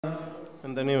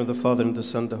In the name of the Father, and the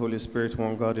Son, and the Holy Spirit,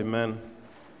 one God, Amen.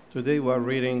 Today we are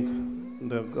reading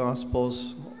the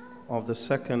Gospels of the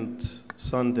second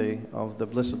Sunday of the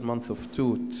blessed month of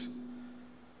Tut.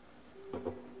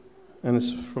 And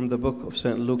it's from the book of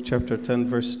St. Luke, chapter 10,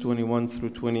 verse 21 through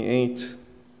 28.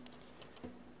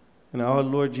 And our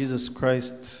Lord Jesus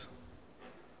Christ,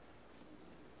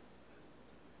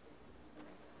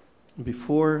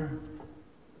 before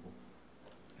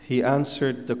he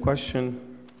answered the question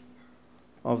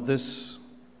of this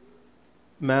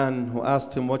man who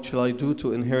asked him, "What shall I do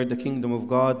to inherit the kingdom of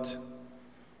God?"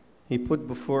 He put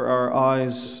before our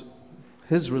eyes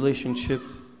his relationship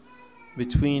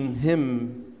between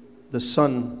him, the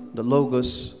Son, the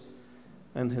Logos,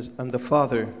 and the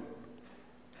Father.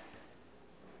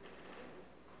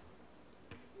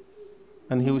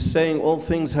 And he was saying, "All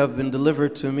things have been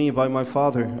delivered to me by my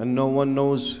Father, and no one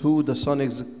knows who the Son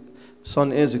is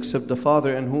except the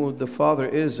Father, and who the Father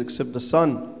is except the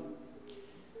Son."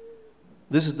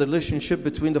 This is the relationship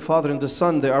between the Father and the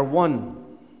Son. They are one.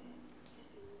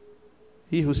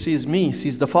 He who sees me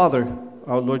sees the Father,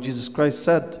 our Lord Jesus Christ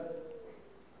said.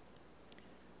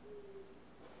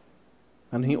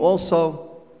 And he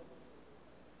also,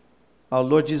 our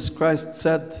Lord Jesus Christ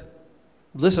said,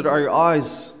 "Blessed are your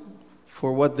eyes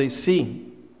for what they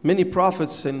see." Many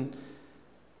prophets and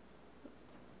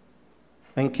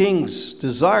kings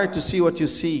desire to see what you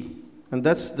see. And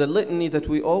that's the litany that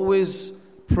we always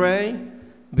pray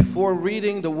before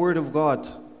reading the Word of God,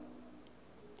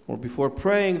 or before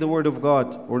praying the Word of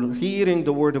God, or hearing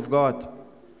the Word of God.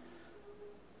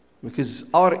 Because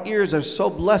our ears are so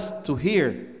blessed to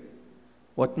hear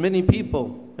what many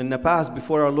people in the past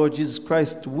before our Lord Jesus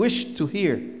Christ wished to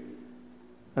hear,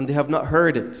 and they have not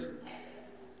heard it.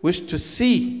 Wished to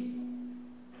see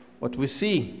what we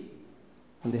see,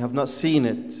 and they have not seen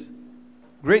it.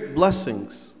 Great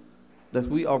blessings that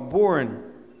we are born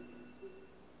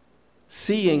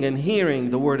seeing and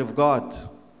hearing the Word of God.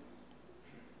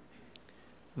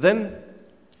 Then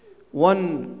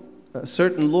a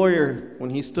certain lawyer, when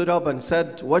he stood up and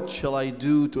said, "What shall I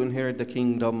do to inherit the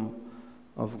kingdom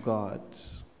of God?"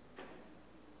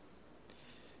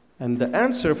 And the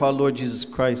answer of our Lord Jesus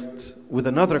Christ with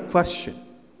another question.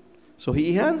 So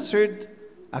he answered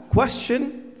a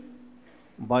question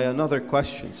by another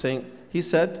question, he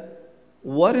said,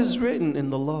 "What is written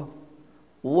in the law?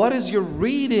 What is your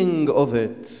reading of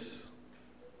it?"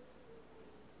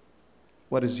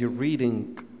 What is your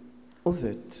reading of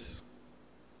it?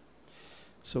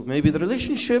 So maybe the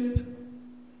relationship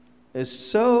is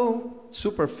so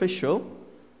superficial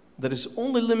that it's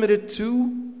only limited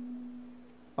to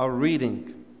our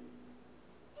reading.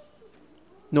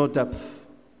 No depth.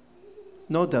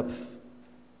 No depth.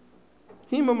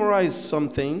 He memorized some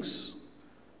things,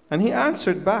 and he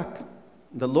answered back.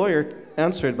 The lawyer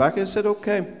answered back and said,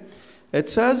 "Okay, it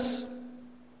says,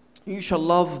 you shall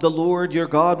love the Lord your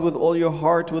God with all your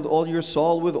heart, with all your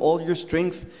soul, with all your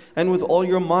strength, and with all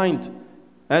your mind,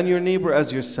 and your neighbor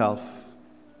as yourself."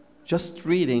 Just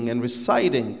reading and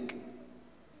reciting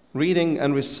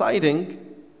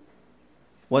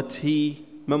what he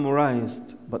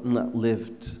memorized but not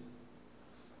lived.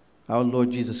 Our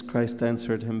Lord Jesus Christ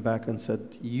answered him back and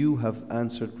said, "You have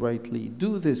answered rightly.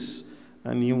 Do this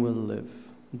and you will live.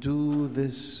 Do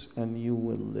this and you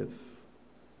will live."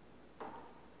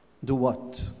 Do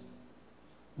what?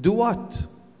 Do what?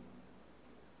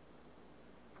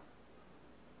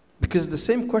 Because the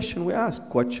same question we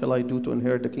ask, what shall I do to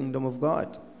inherit the kingdom of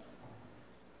God?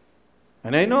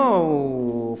 And I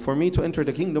know for me to enter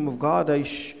the kingdom of God,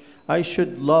 I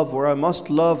should love, or I must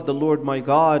love the Lord my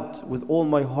God with all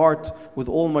my heart, with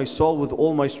all my soul, with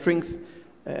all my strength,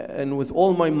 and with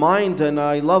all my mind, and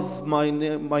I love my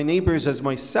neighbors as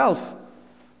myself.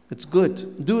 It's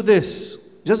good. Do this.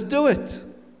 Just do it,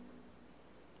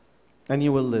 and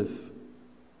you will live.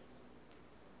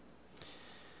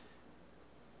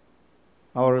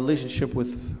 Our relationship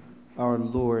with our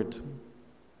Lord,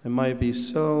 it might be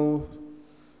so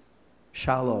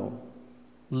shallow,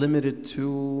 limited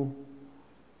to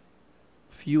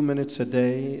few minutes a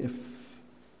day, if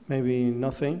maybe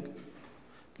nothing,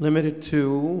 limited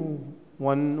to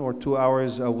 1 or 2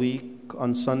 hours a week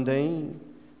on Sunday,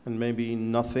 and maybe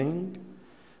nothing,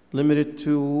 limited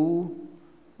to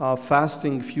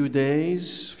fasting few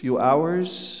days, few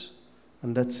hours,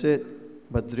 and that's it.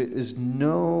 But there is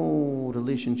no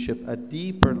relationship, a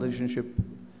deep relationship.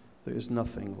 There is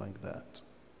nothing like that.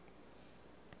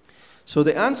 So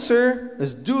the answer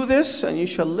is, do this and you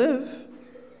shall live.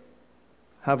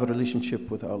 Have a relationship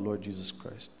with our Lord Jesus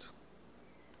Christ.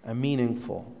 A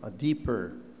meaningful, a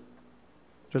deeper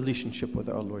relationship with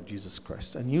our Lord Jesus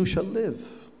Christ, and you shall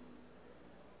live.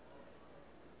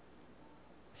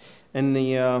 In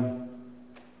the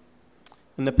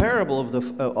parable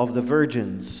of the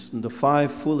virgins, the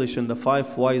 5 foolish and the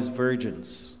 5 wise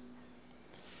virgins,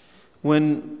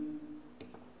 and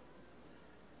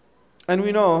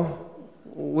we know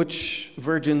which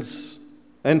virgins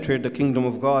entered the kingdom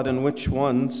of God and which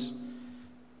ones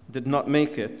did not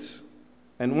make it.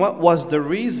 And what was the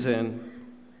reason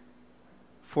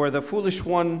for the foolish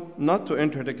one not to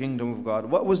enter the kingdom of God?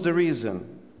 What was the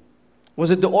reason?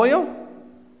 Was it the oil?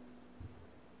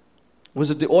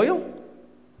 Was it the oil?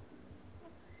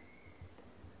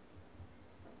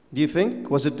 Do you think?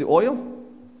 Was it the oil?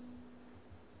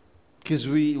 Because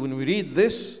when we read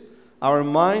this, our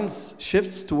minds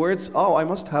shifts towards, oh, I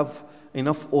must have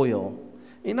enough oil,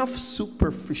 enough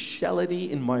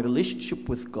superficiality in my relationship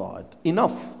with God.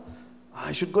 Enough.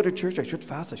 I should go to church, I should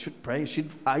fast, I should pray,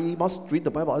 I must read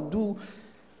the Bible. I'll do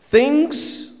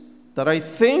things that I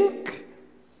think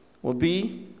will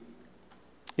be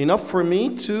enough for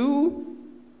me to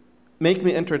make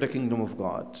me enter the kingdom of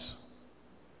God.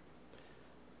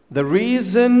 The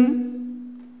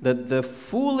reason that the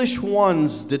foolish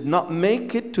ones did not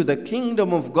make it to the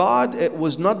kingdom of God, it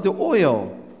was not the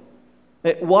oil.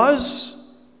 It was,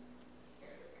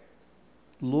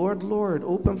 Lord, Lord,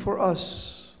 open for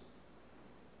us.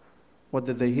 What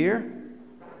did they hear?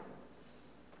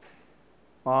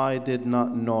 I did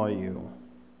not know you.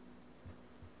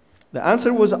 The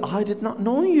answer was, I did not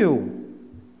know you.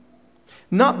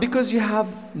 Not because you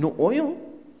have no oil.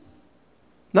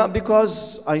 Not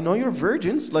because I know you're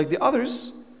virgins like the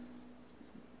others.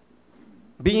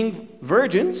 Being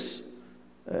virgins,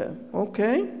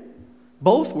 okay.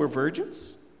 Both were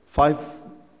virgins. 5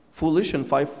 foolish and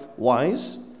 5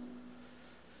 wise.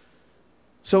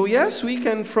 So yes, we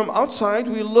can, from outside,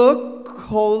 we look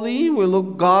holy, we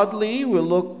look godly, we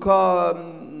look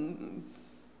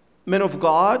men of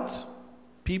God,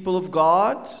 people of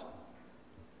God.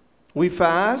 We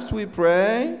fast, we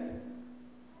pray.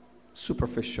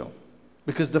 Superficial.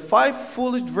 Because the 5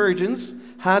 foolish virgins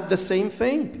had the same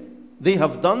thing. They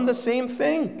have done the same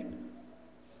thing.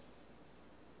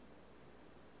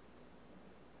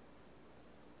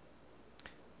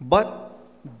 But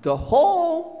the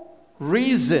whole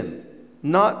reason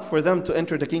not for them to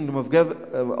enter the kingdom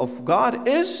of God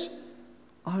is,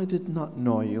 I did not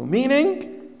know you.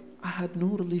 Meaning, I had no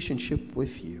relationship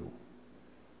with you.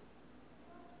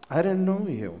 I didn't know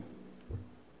you.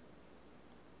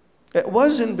 It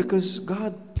wasn't because,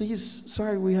 God, please,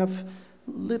 sorry, we have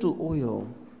little oil.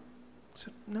 I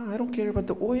said, no, I don't care about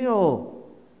the oil.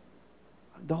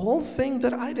 The whole thing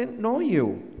that I didn't know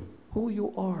you, who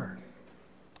you are.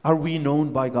 Are we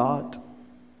known by God?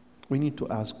 We need to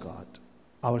ask God,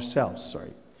 ourselves,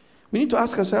 We need to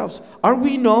ask ourselves, are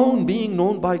we being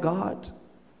known by God?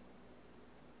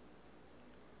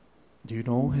 Do you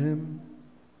know Him?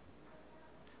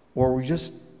 Or we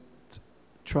just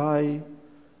try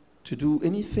to do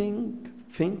anything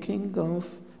thinking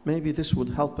of maybe this would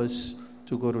help us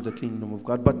to go to the kingdom of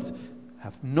God, but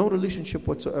have no relationship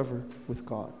whatsoever with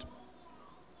God.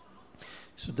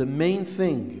 So the main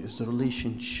thing is the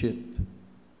relationship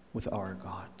with our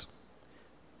God.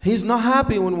 He's not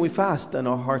happy when we fast and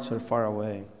our hearts are far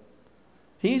away.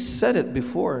 He said it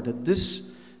before, that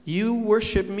this, you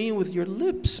worship me with your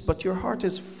lips, but your heart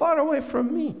is far away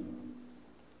from me.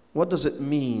 What does it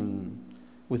mean,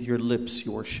 with your lips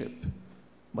you worship,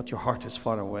 but your heart is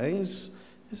far away?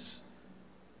 Is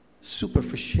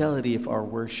superficiality of our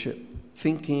worship,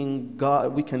 thinking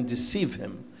God, we can deceive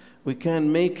Him. We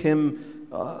can make Him,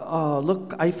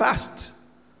 look, I fast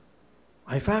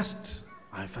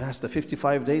the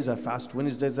 55 days, I fast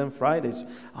Wednesdays and Fridays.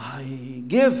 I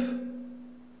give.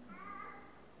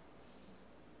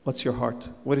 What's your heart?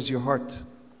 What is your heart?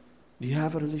 Do you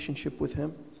have a relationship with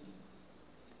Him?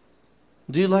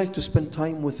 Do you like to spend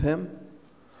time with Him?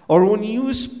 Or when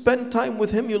you spend time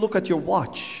with Him, you look at your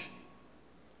watch?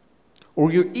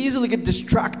 Or you easily get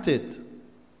distracted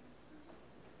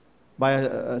by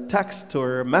a text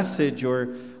or a message or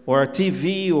a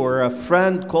TV or a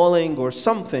friend calling or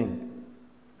something.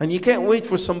 And you can't wait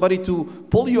for somebody to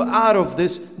pull you out of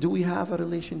this. Do we have a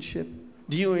relationship?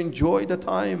 Do you enjoy the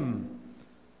time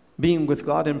being with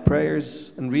God in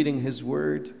prayers and reading His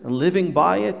Word and living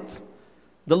by it?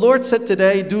 The Lord said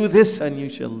today, do this and you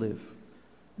shall live.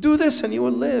 Do this and you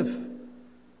will live.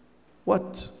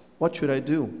 What should I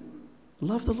do?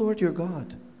 Love the Lord your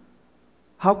God.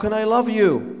 How can I love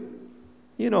you?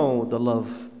 You know the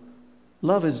love.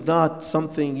 Love is not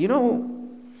something,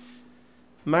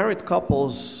 married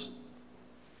couples,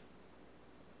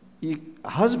 A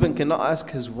husband cannot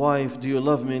ask his wife, do you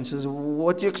love me? And says,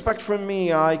 what do you expect from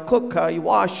me? I cook, I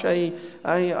wash,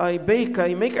 I bake,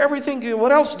 I make everything.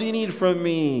 What else do you need from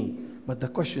me? But the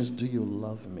question is, do you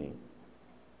love me?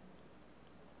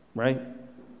 Right?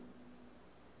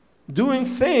 Doing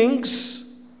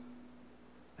things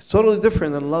is totally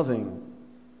different than loving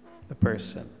the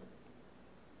person.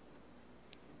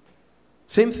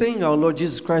 Same thing our Lord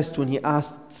Jesus Christ, when he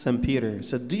asked St. Peter, he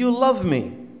said, do you love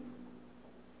me?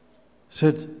 He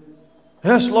said,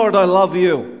 yes, Lord, I love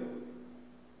you.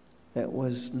 It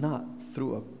was not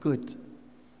through a good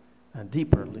and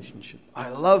deeper relationship. I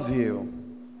love you.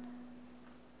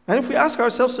 And if we ask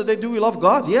ourselves today, do we love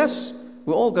God? Yes.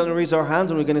 We're all going to raise our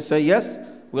hands and we're going to say, yes,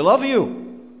 we love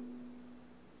you.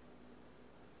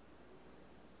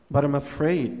 But I'm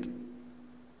afraid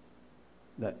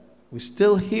that we're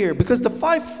still here because the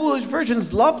 5 foolish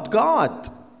virgins loved God.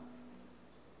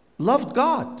 Loved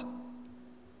God.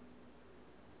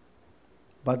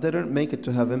 But they didn't make it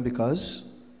to heaven because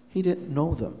he didn't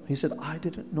know them. He said, I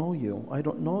didn't know you. I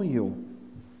don't know you.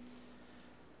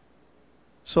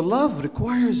 So love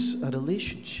requires a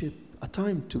relationship, a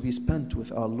time to be spent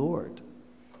with our Lord.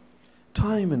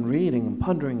 Time in reading and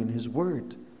pondering in his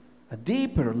word. A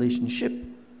deeper relationship.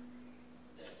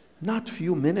 Not a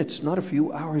few minutes, not a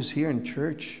few hours here in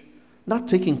church. Not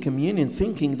taking communion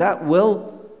thinking that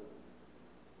will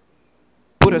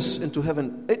put us into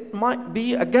heaven. It might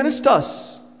be against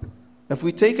us if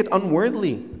we take it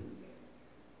unworthily.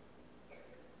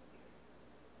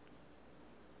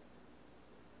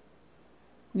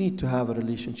 We need to have a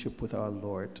relationship with our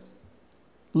Lord.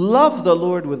 Love the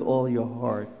Lord with all your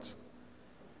heart.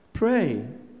 Pray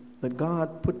that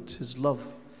God put his love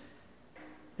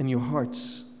in your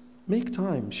hearts. Make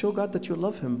time. Show God that you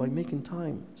love him by making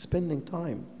time, spending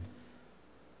time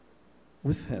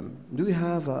with him. Do we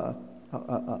have a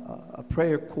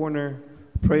prayer corner,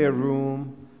 prayer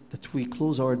room that we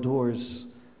close our doors?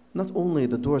 Not only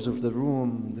the doors of the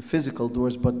room, the physical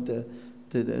doors, but the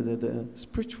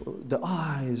spiritual. The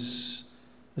eyes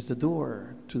is the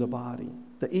door to the body.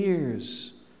 The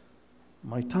ears.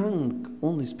 My tongue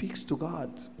only speaks to God.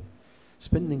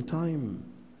 Spending time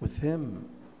with him.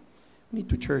 We need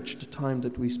to church the time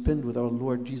that we spend with our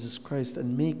Lord Jesus Christ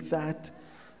and make that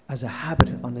as a habit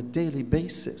on a daily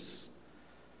basis.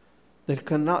 That I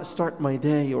cannot start my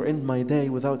day or end my day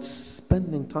without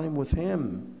spending time with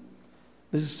him.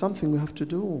 This is something we have to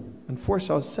do and force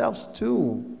ourselves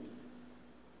to.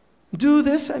 Do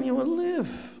this and you will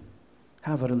live.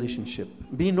 Have a relationship.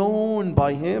 Be known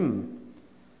by him.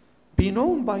 Be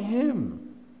known by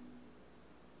him.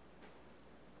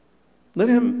 Let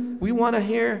him, we want to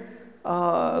hear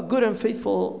good and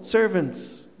faithful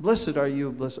servants. Blessed are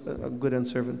you, good and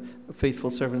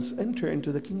faithful servants. Enter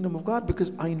into the kingdom of God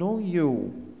because I know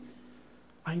you.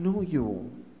 I know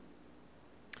you.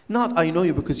 Not I know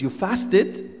you because you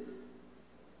fasted.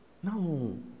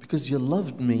 No, because you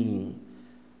loved me.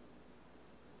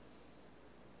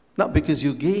 Not because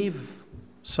you gave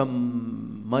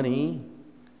some money.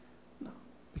 No,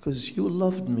 because you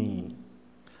loved me.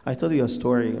 I tell you a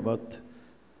story about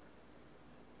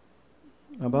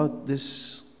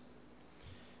this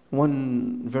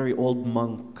one very old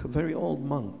monk.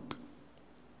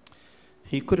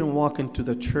 He couldn't walk into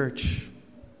the church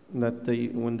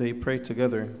when they prayed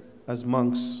together as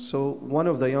monks. So one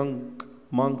of the young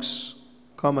monks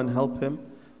come and help him,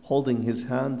 holding his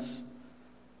hands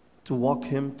to walk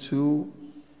him to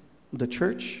the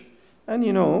church. And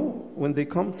you know, when they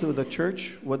come to the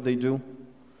church, what they do?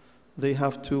 They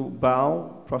have to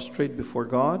bow, prostrate before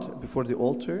God, before the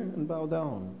altar, and bow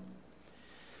down.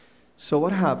 So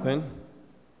what happened?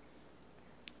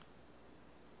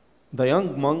 The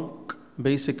young monk,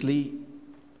 basically,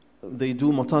 they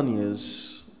do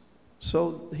matanyas.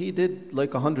 So he did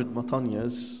like 100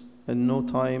 matanyas in no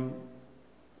time.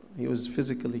 He was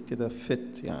physically kida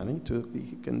fit,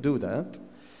 he can do that.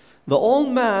 The old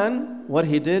man, what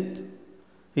he did,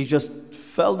 he just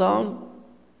fell down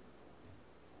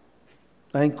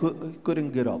and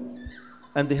couldn't get up.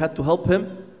 And they had to help him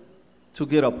to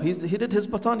get up. He did his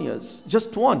matanyas,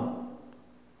 just one.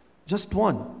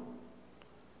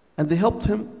 And they helped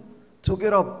him to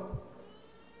get up.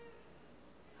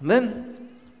 And then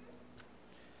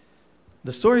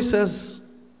the story says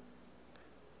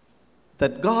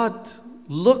that God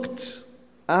looked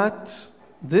at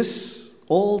this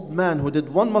old man who did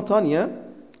one matanya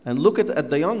and looked at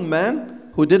the young man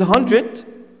who did 100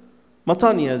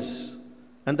 matanyas.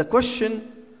 And the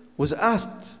question was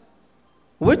asked,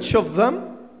 which of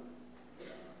them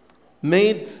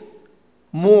made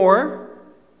more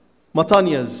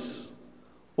matanyas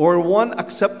or one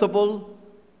acceptable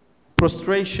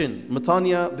prostration,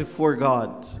 Matanya before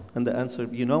God? And the answer,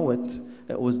 you know it.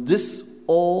 It was this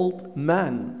old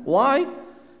man. Why?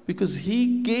 Because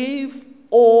he gave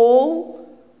all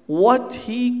what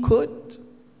he could.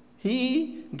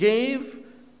 He gave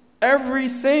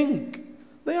everything.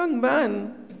 The young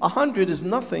man, 100 is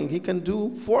nothing. He can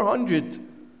do 400.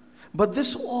 But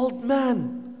this old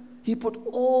man, he put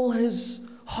all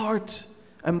his heart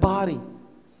and body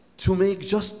to make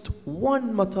just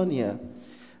one matanya.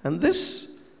 And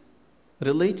this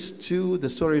relates to the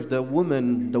story of the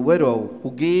woman, the widow,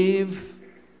 who gave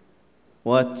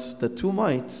what? The 2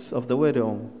 mites of the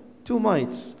widow. 2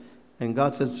 mites. And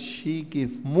God says she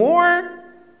gave more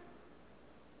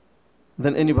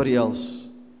than anybody else.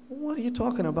 What are you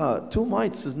talking about? 2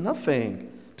 mites is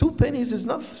nothing. 2 pennies is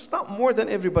not, it's not more than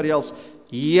everybody else.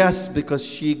 Yes, because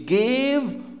she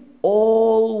gave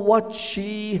all what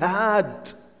she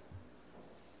had.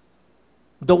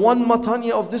 The 1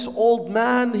 matanya of this old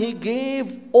man, he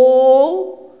gave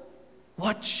all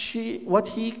what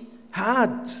he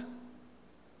had.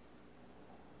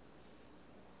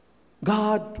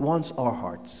 God wants our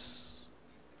hearts.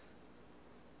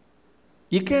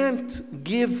 You can't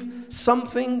give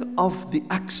something of the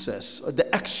excess, or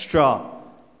the extra.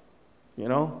 You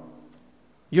know,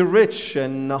 you're rich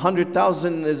and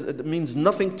 100,000 means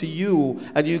nothing to you,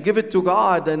 and you give it to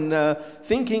God and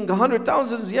thinking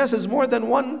 100,000, yes, is more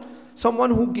than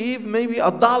someone who gave maybe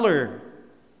 $1,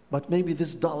 but maybe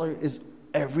this dollar is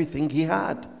everything he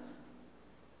had.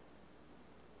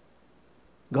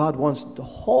 God wants the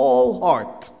whole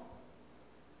heart.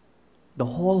 The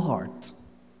whole heart.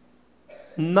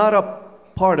 Not a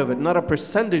part of it, not a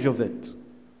percentage of it.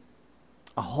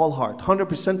 A whole heart,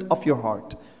 100% of your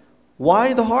heart.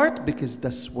 Why the heart? Because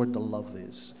that's where the love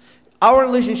is. Our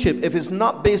relationship, if it's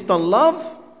not based on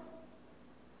love,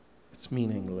 it's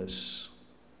meaningless.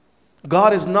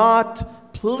 God is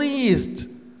not pleased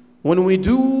when we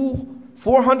do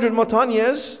 400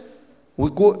 matanyas. We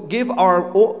give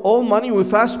our all money, we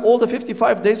fast all the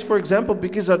 55 days, for example,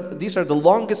 because these are the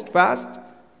longest fast.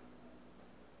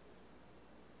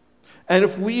 And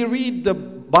if we read the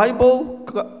Bible,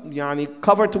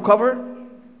 cover to cover,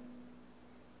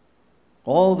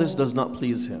 all this does not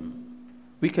please Him.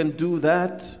 We can do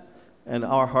that and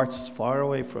our hearts far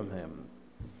away from Him.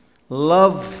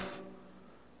 Love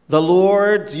the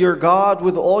Lord your God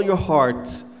with all your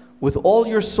heart, with all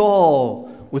your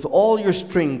soul, with all your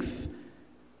strength,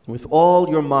 with all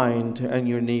your mind, and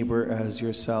your neighbor as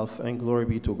yourself. And glory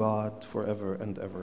be to God forever and ever.